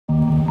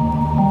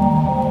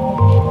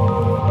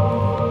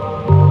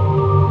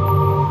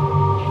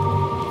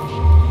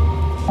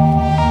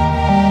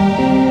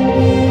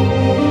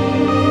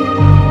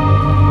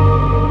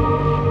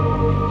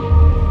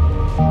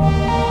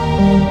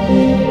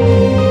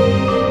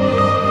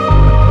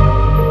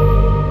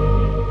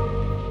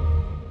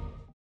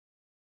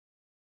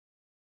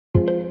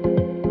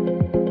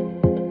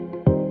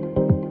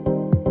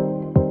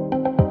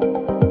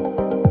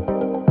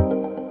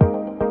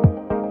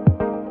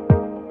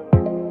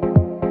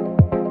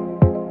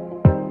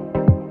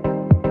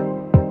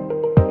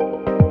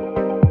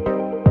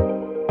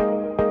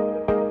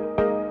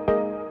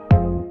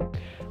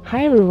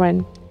Hi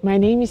everyone, my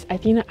name is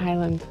Athena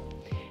Island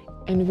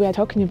and we are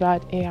talking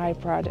about AI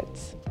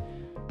products.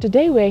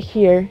 Today we are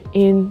here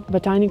in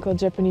Botanical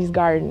Japanese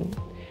Garden,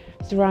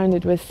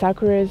 surrounded with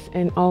sakuras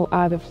and all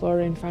other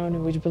flora and fauna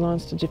which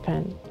belongs to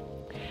Japan.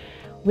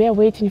 We are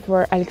waiting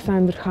for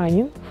Alexander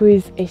Khanin, who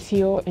is a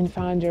CEO and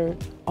founder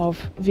of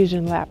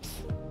VisionLabs.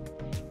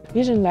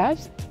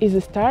 VisionLabs is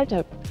a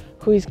startup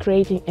who is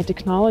creating a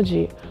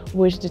technology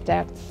which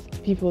detects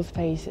people's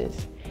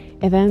faces.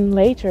 And then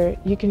later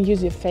you can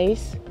use your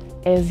face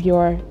as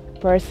your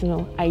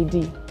personal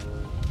ID.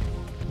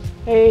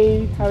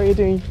 Hey, how are you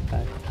doing?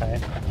 Hi,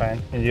 I'm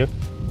fine. And you?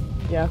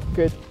 Yeah,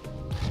 good.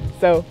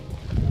 So,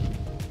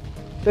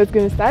 let's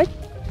gonna start?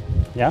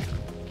 Yeah.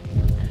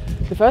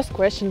 The first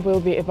question will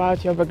be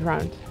about your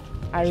background.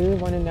 I really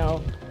want to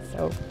know,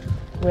 so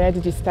where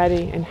did you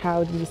study and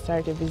how did you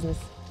start your business?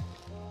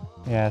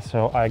 Yeah,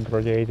 so I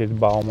graduated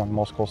Bauman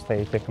Moscow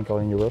State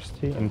Technical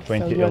University in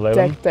 2011.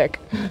 So you're tech.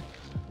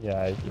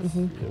 Yeah, it's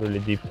really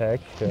deep tech,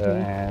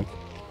 and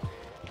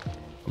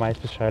my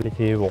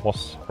specialty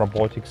was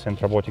robotics and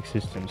robotic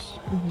systems.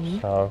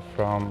 So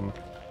from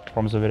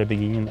the very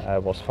beginning, I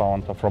was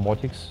fond of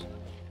robotics,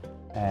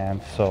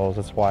 and so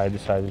that's why I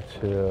decided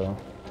to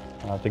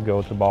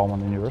go to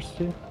Bauman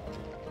University.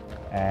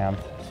 And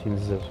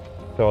since the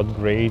third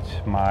grade,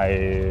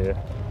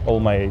 all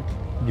my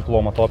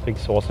diploma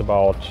topics was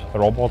about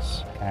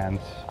robots and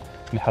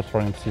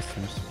mechatronic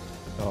systems.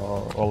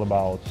 So all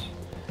about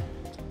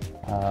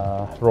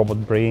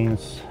robot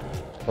brains,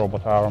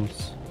 robot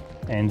arms,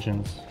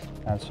 engines,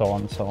 and so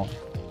on and so on.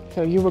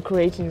 So you were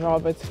creating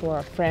robots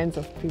for friends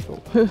of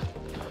people.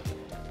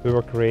 We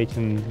were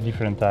creating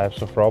different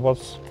types of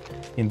robots,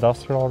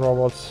 industrial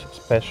robots,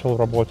 special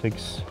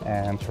robotics,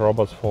 and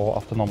robots for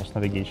autonomous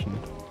navigation.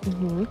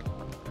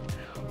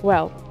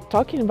 Well,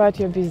 talking about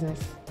your business,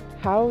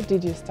 how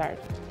did you start?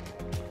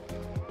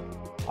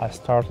 I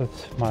started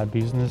my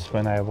business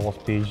when I was a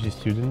PhD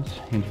student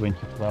in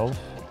 2012.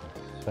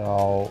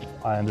 So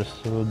I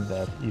understood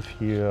that if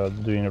you're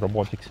doing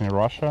robotics in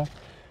Russia,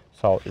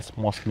 so it's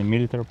mostly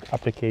military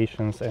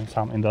applications and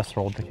some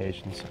industrial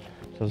applications.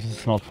 So this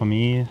is not for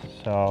me.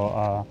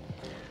 So.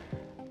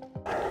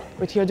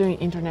 But you're doing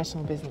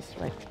international business,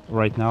 right?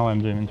 Right now I'm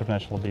doing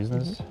international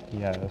business.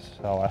 Yes.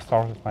 So I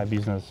started my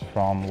business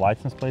from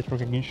license plate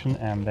recognition,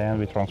 and then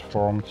we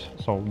transformed.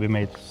 So we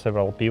made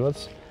several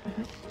pivots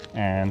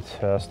and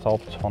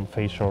stopped on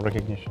facial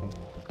recognition.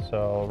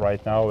 So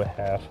right now we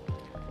have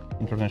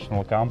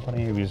international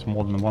company with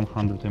more than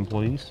 100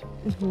 employees,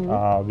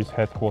 with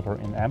headquarters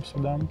in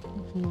Amsterdam,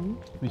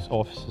 with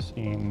offices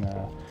in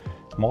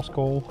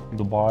Moscow,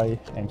 Dubai,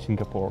 and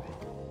Singapore.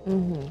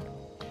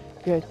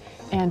 Good.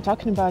 And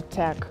talking about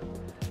tech,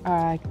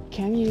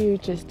 can you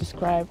just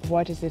describe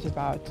what is it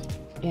about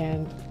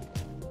and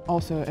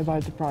also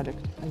about the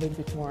product a little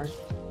bit more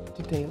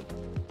detailed?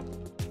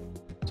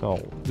 So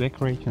we're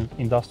creating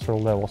industrial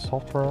level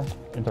software,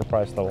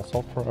 enterprise level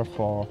software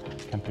for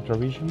computer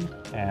vision,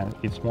 and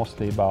it's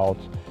mostly about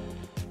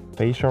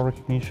facial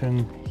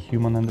recognition,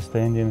 human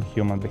understanding,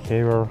 human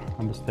behavior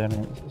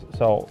understanding.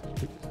 So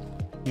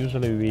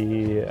usually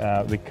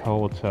we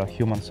call it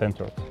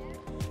human-centered.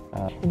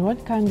 And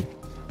what kind?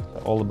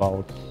 All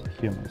about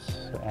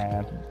humans.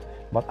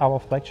 But our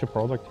flagship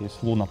product is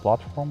Luna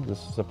platform.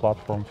 This is a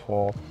platform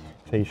for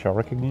facial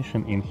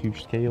recognition in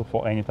huge scale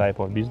for any type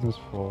of business,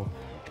 for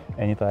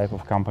any type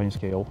of company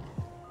scale.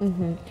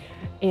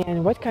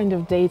 And what kind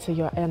of data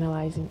you're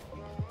analyzing?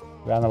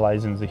 We're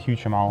analyzing the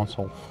huge amounts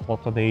of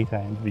photo data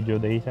and video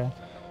data.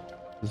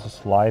 This is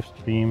live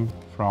stream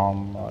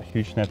from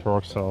huge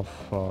networks of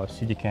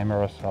city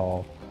cameras,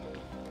 or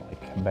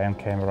like bank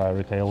camera,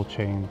 retail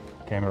chain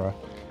camera,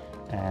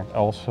 and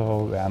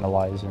also we're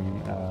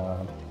analyzing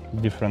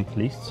different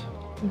lists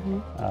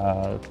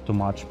to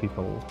match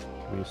people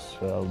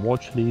with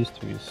watch list,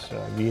 with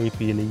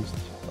VIP list,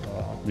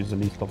 with the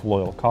list of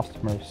loyal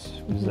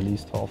customers, with the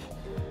list of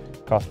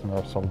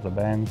customers of the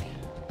bank,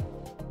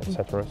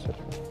 etc., etc.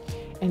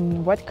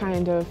 And what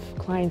kind of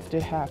clients do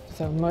you have?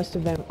 So most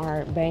of them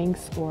are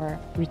banks or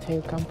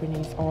retail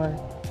companies, or?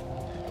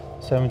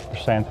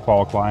 70% of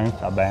our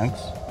clients are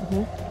banks,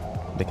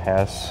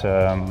 because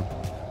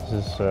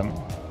this is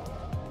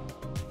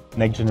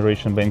next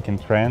generation banking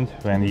trend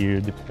when you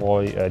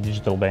deploy a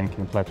digital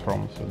banking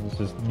platform. So this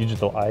is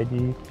digital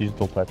ID,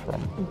 digital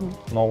platform.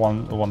 No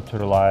one wants to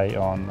rely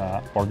on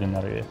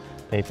ordinary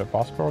paper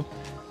passport,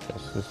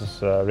 because this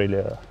is really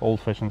an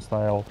old-fashioned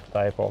style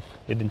type of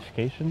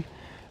identification.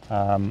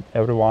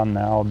 Everyone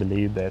now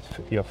believes that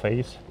your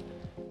face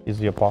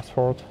is your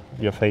passport,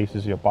 your face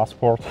is your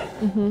passport.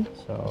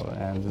 So,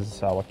 and this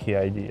is our key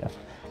idea.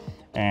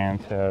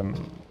 And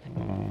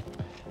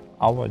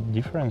our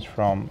difference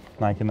from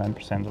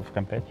 99% of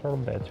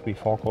competitors that we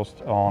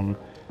focused on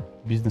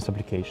business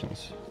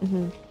applications,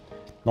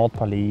 not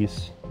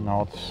police,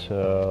 not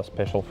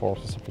special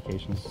forces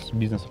applications,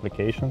 business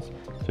applications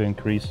to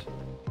increase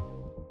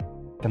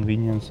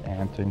convenience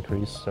and to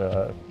increase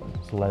the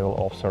level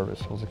of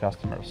service for the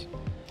customers.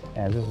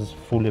 And this is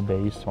fully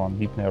based on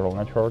deep neural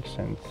networks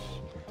and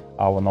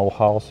our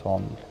know-how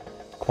on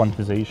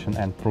quantization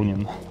and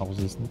pruning of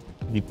these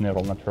deep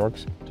neural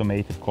networks to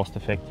make it cost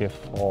effective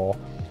for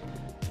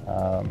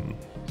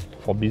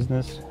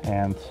business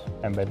and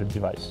embedded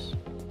devices.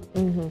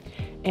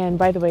 And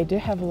by the way, do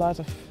you have a lot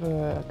of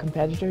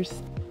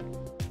competitors?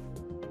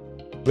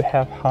 We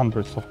have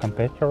hundreds of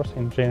competitors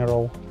in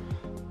general,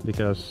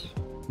 because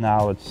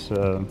now it's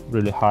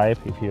really hype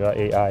if you are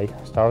AI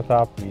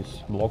startup with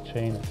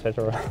blockchain,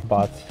 etc.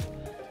 But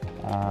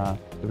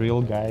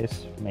real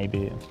guys,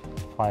 maybe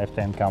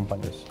 5-10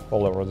 companies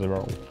all over the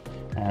world,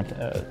 and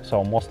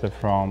so mostly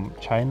from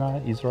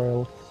China,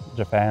 Israel,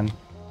 Japan,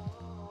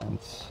 and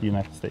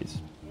United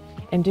States.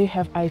 And do you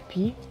have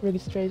IP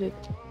registered?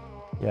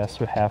 Yes,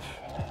 we have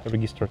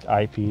registered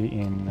IP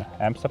in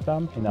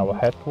Amsterdam, in our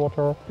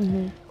headquarters.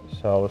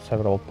 So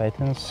several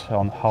patents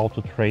on how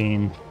to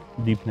train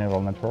deep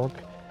neural network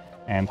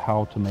and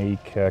how to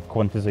make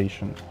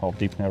quantization of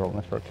deep neural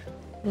network.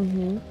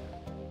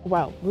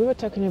 Well, we were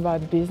talking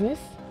about business,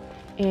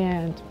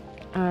 and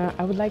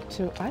I would like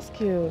to ask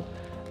you,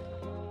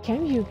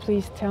 can you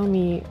please tell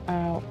me,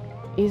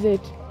 is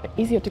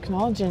your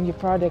technology and your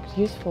product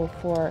useful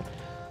for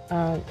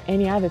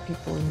any other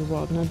people in the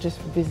world, not just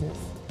for business?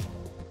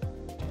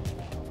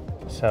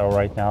 So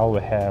right now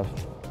we have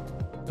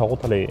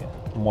totally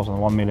more than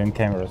 1 million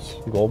cameras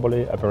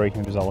globally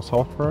operating with our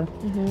software.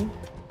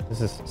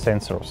 This is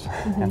sensors,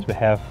 and we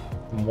have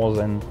more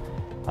than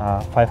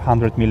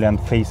 500 million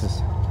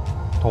faces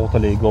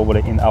totally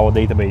globally in our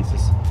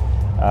databases.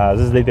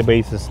 This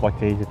database is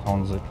located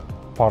on the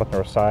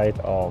partner side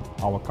or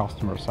our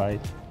customer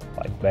side,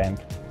 like bank,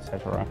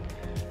 etc.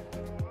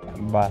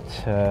 But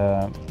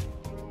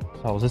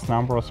so these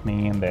numbers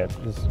mean that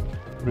it's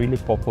really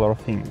popular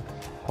thing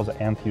for the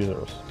end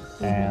users.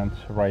 And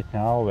right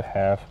now we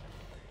have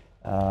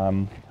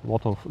a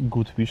lot of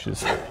good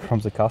wishes from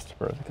the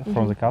customers,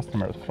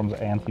 from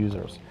the end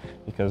users,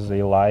 because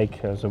they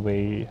like the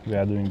way we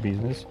are doing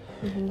business,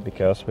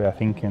 because we are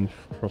thinking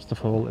first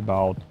of all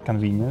about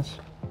convenience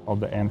of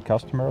the end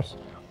customers.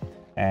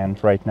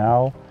 And right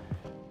now,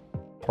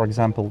 for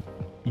example,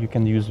 you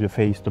can use your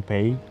face to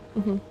pay.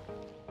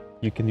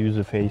 You can use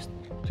your face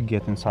to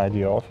get inside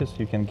your office.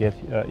 You can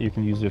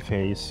use your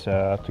face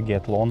to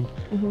get loan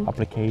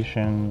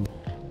application,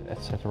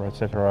 etc.,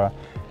 etc.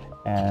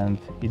 And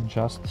it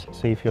just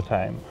saves your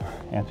time,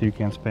 and you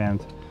can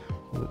spend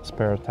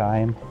spare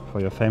time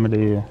for your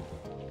family,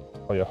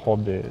 for your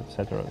hobby,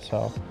 etc.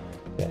 So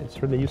yeah,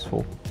 it's really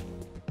useful.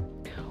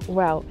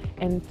 Well,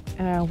 and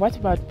what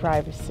about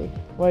privacy?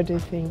 What do you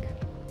think?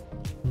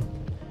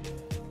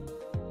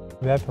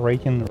 We are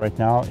operating right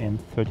now in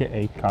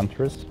 38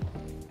 countries,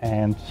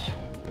 and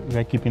we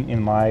are keeping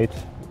in mind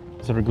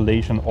the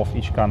regulation of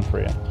each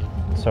country.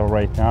 So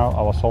right now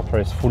our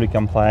software is fully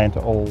compliant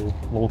to all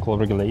local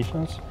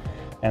regulations,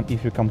 and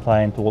if you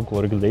comply to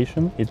local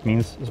regulation, it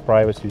means the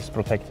privacy is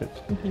protected.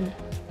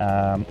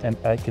 And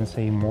I can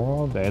say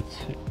more that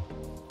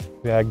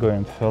we are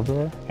going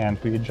further, and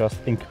we are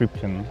just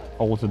encrypting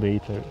all the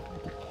data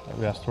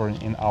we are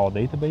storing in our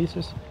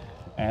databases,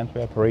 and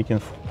we are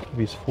operating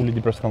with fully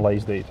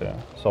depersonalized data.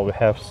 So we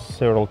have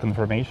several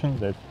confirmations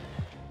that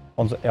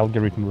on the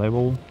algorithm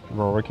level,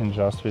 we're working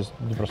just with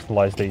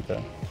depersonalized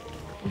data.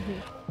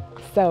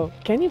 So,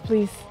 can you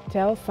please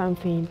tell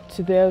something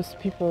to those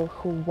people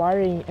who are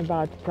worrying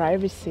about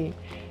privacy,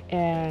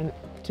 and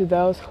to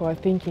those who are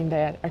thinking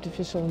that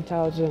artificial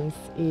intelligence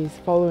is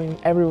following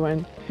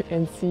everyone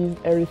and sees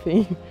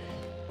everything?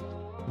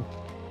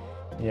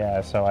 Yeah,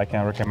 so I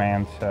can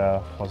recommend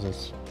for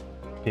these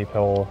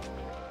people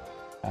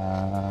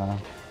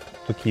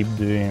to keep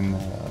doing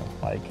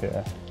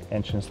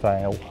ancient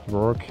style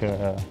work,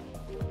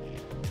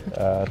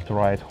 to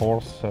ride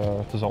horse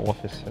to the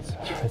office,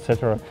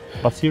 etc.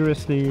 But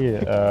seriously,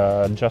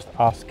 just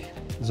ask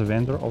the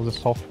vendor of the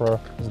software,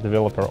 the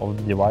developer of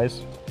the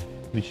device,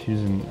 which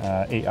using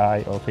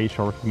AI or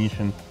facial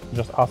recognition.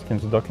 Just ask in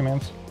the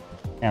documents,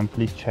 and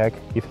please check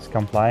if it's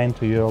compliant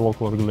to your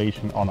local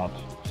regulation or not.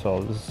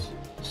 So this is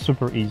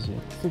super easy,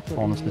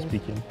 honestly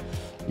speaking.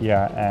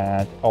 Yeah,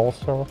 and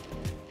also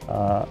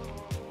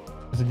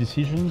the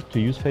decision to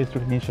use face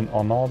recognition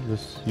or not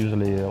is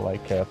usually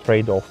like a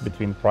trade-off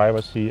between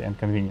privacy and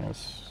convenience.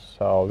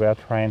 So we are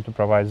trying to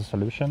provide a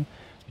solution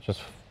which is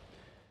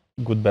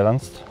good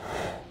balanced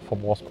for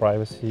both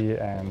privacy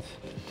and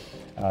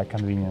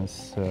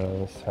convenience.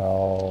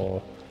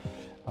 So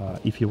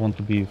if you want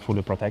to be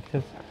fully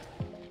protected,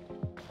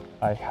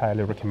 I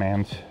highly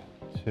recommend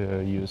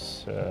to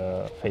use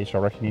facial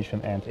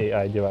recognition and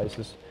AI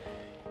devices.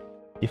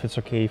 If it's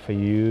okay for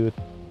you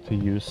to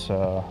use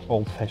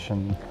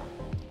old-fashioned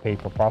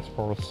paper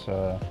passports,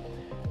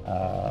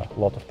 a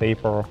lot of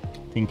paper,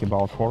 think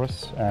about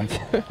forests and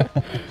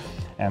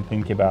and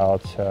think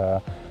about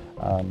a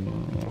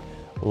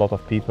lot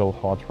of people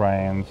who are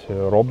trying to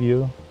rob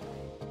you,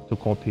 to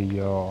copy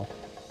your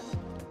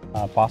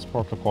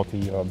passport, to copy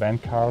your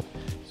bank card.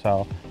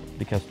 So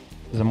because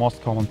the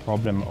most common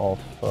problem of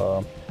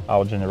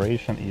our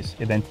generation is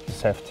identity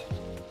theft.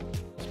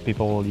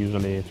 People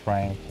usually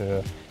trying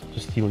to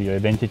steal your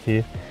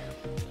identity,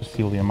 to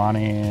steal your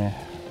money,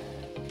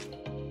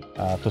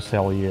 to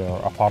sell your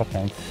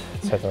apartment,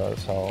 etc.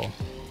 So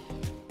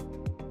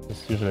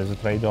it's usually the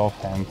trade-off,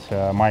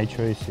 and my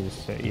choice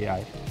is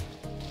AI.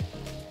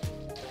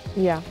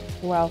 Yeah,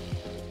 well,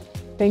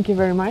 thank you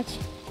very much.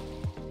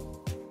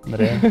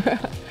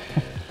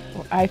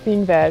 I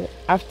think that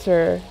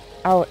after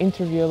our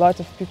interview, a lot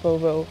of people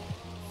will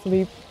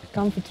sleep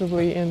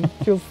comfortably and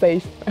feel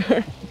safe.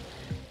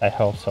 I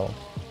hope so.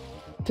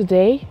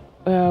 Today,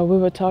 we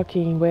were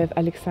talking with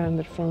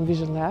Alexander from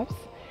VisionLabs,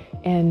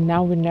 and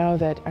now we know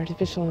that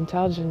artificial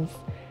intelligence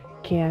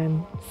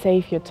can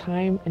save your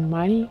time and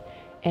money,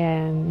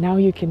 and now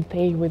you can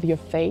pay with your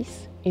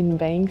face in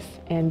banks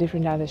and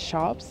different other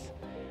shops,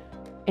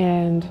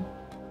 and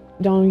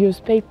don't use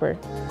paper.